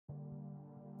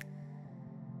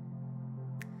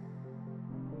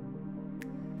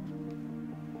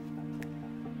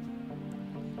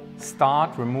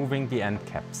start removing the end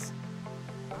caps.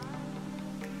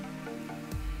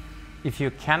 If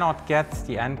you cannot get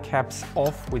the end caps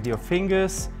off with your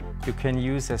fingers, you can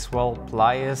use as well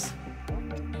pliers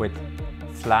with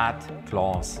flat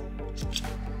claws.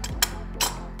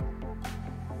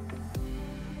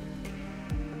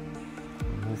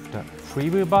 Remove the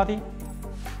freewheel body.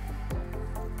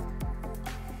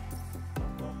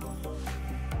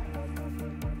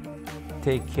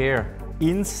 Take care,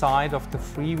 inside of the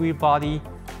freewheel body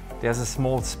there's a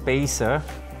small spacer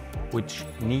which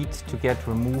needs to get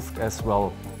removed as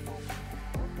well.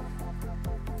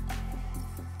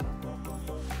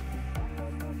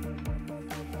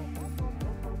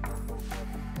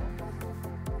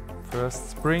 First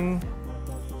spring,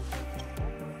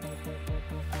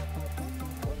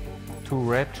 2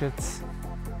 ratchets,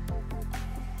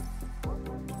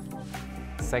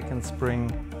 second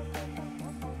spring,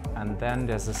 and then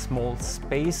there's a small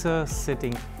spacer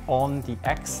sitting on the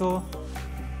axle,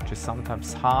 which is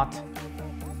sometimes hard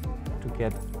to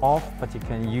get off, but you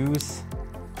can use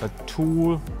a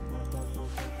tool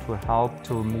to help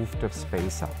to remove the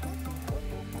spacer.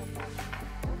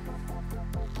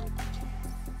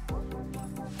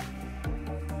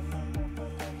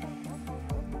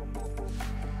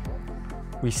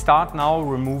 We start now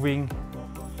removing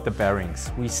the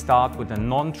bearings. We start with a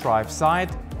non-drive side.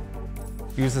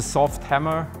 Use a soft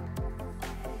hammer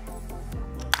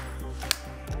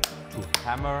to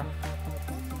hammer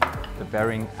the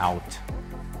bearing out.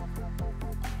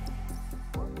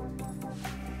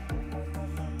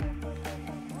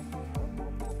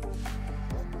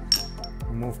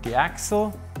 Remove the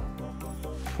axle,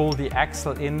 pull the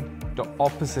axle in the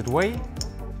opposite way.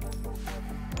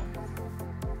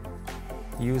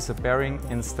 Use a bearing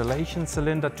installation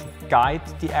cylinder to guide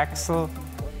the axle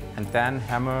and then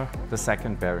hammer the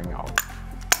second bearing out.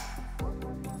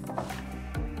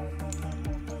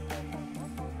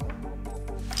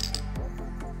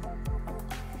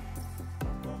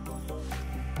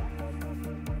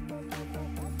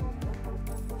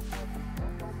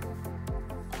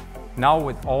 Now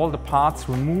with all the parts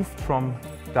removed from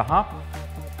the hub,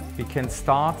 we can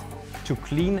start to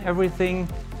clean everything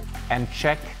and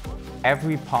check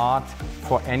every part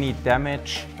for any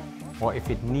damage or if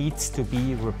it needs to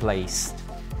be replaced.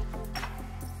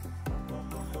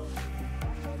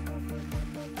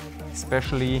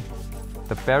 Especially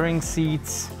the bearing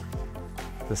seats,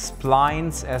 the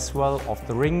splines as well of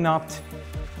the ring nut.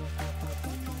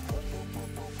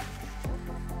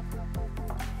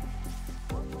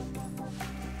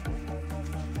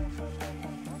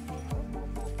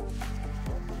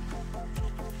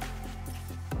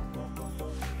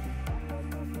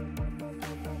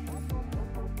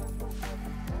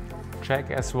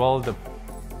 Check as well the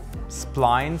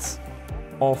splines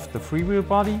of the freewheel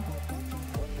body.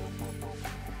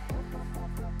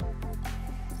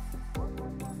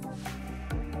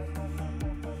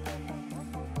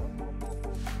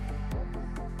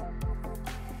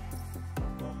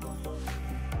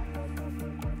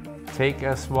 Take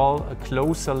as well a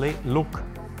closer look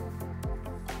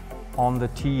on the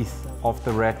teeth of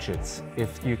the ratchets,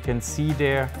 if you can see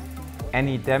there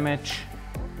any damage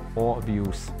or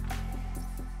abuse.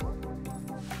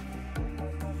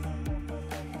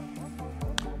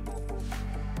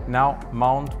 Now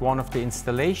mount one of the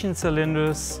installation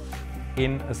cylinders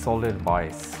in a solid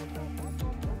vise.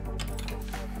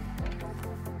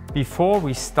 Before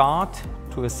we start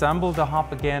to assemble the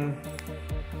hub again,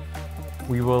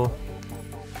 we will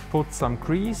put some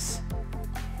grease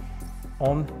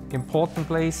on important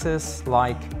places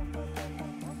like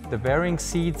the bearing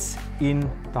seats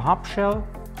in the hub shell,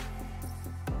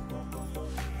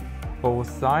 both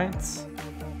sides,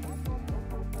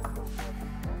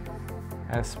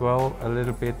 as well a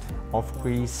little bit of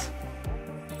grease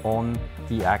on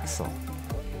the axle.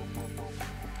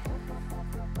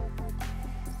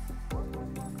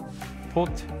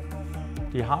 Put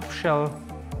the hub shell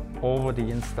over the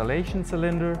installation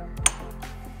cylinder.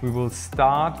 We will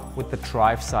start with the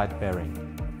drive side bearing.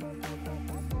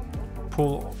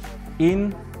 Pull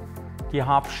in the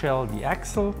hub shell the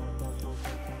axle,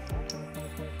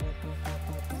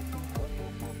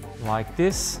 like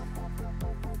this.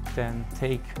 Then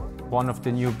take one of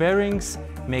the new bearings,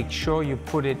 make sure you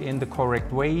put it in the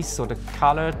correct way, so the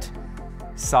colored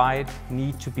side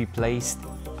need to be placed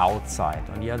outside.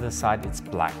 On the other side it's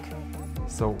black.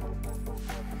 So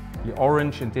the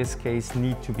orange in this case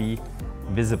need to be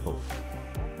visible.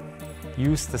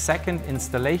 Use the second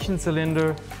installation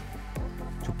cylinder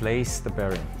to place the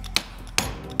bearing.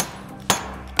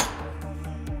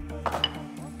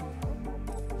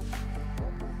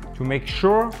 To make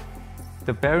sure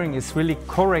the bearing is really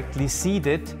correctly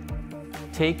seated,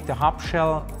 take the hub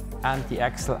shell and the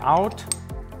axle out,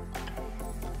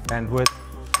 and with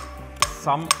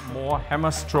some more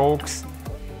hammer strokes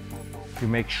you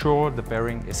make sure the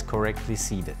bearing is correctly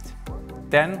seated.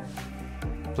 Then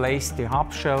place the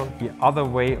hub shell the other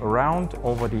way around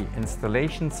over the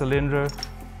installation cylinder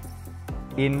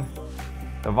in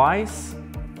the vise,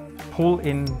 pull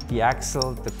in the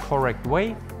axle the correct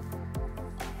way.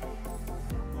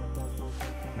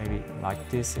 Maybe like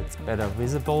this, it's better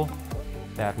visible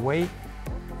that way.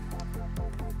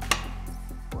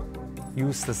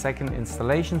 Use the second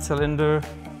installation cylinder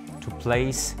to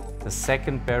place the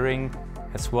second bearing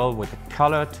as well with the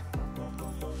colored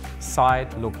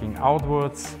side looking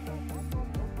outwards.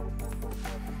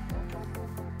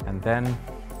 And then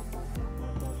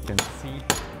you can see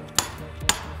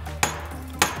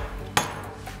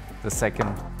the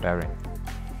second bearing.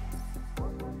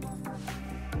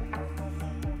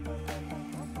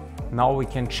 Now we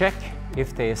can check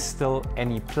if there is still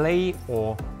any play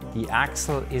or the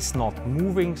axle is not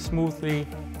moving smoothly.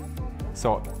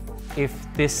 So if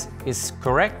this is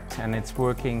correct and it's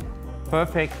working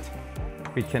perfect,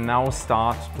 we can now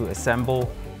start to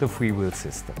assemble the freewheel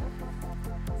system.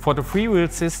 For the freewheel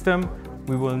system,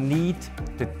 we will need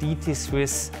the DEG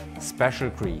Service special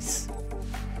grease.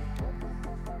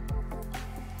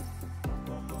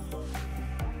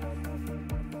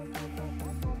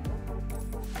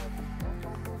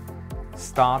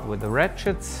 Start with the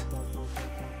ratchets,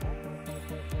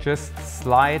 just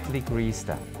slightly grease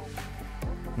them,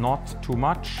 not too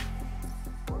much.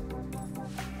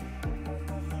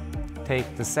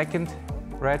 Take the second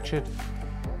ratchet,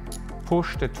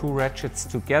 push the two ratchets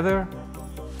together,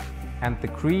 and the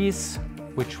grease,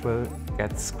 which will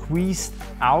get squeezed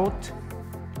out,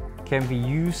 can be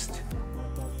used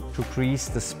to grease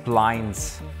the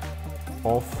splines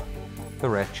of the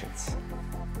ratchets.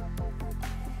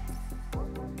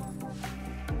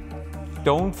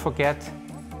 Don't forget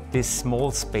this small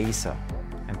spacer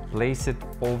and place it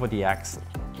over the axle.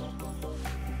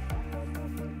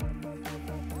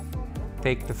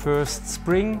 Take the first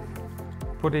spring,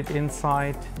 put it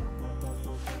inside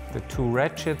the two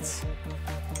ratchets.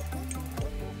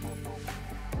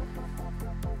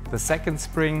 The second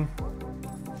spring,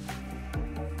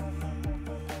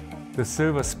 the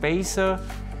silver spacer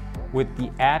with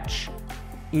the edge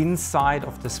inside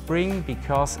of the spring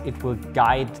because it will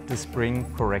guide the spring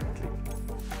correctly.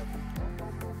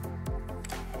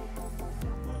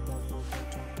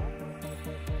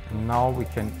 And now we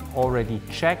can already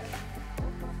check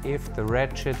if the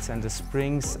ratchets and the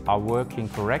springs are working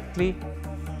correctly.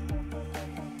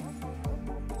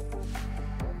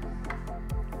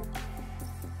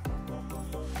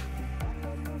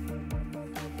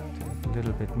 Take a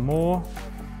little bit more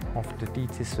of the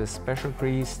DEG Service special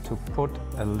grease to put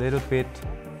a little bit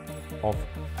of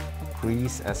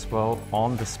grease as well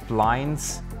on the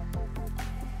splines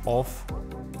of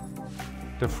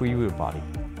the freewheel body.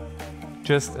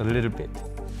 Just a little bit.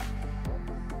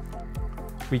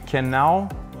 We can now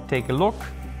take a look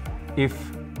if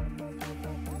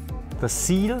the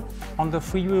seal on the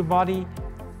freewheel body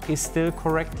is still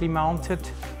correctly mounted,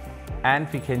 and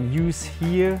we can use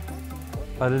here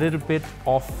a little bit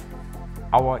of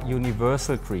our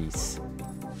universal grease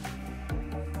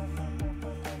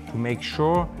to make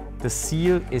sure the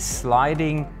seal is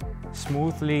sliding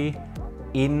smoothly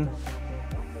in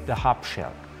the hub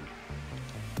shell.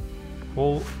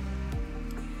 Pull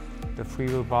the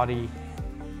freewheel body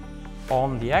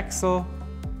on the axle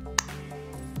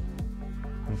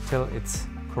until it's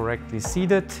correctly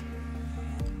seated.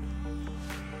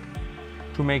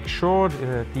 To make sure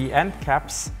the end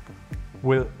caps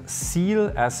will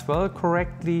seal as well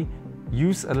correctly,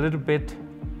 use a little bit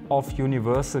of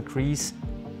universal grease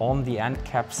on the end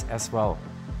caps as well.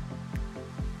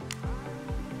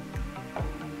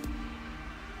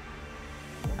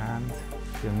 And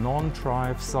the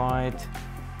non-drive side,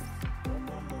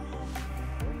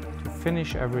 to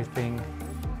finish everything.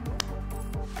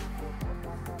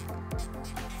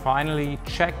 Finally,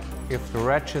 check if the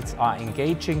ratchets are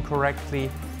engaging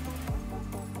correctly.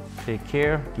 Take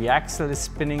care the axle is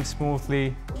spinning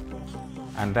smoothly,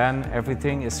 and then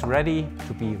everything is ready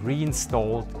to be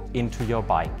reinstalled into your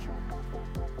bike.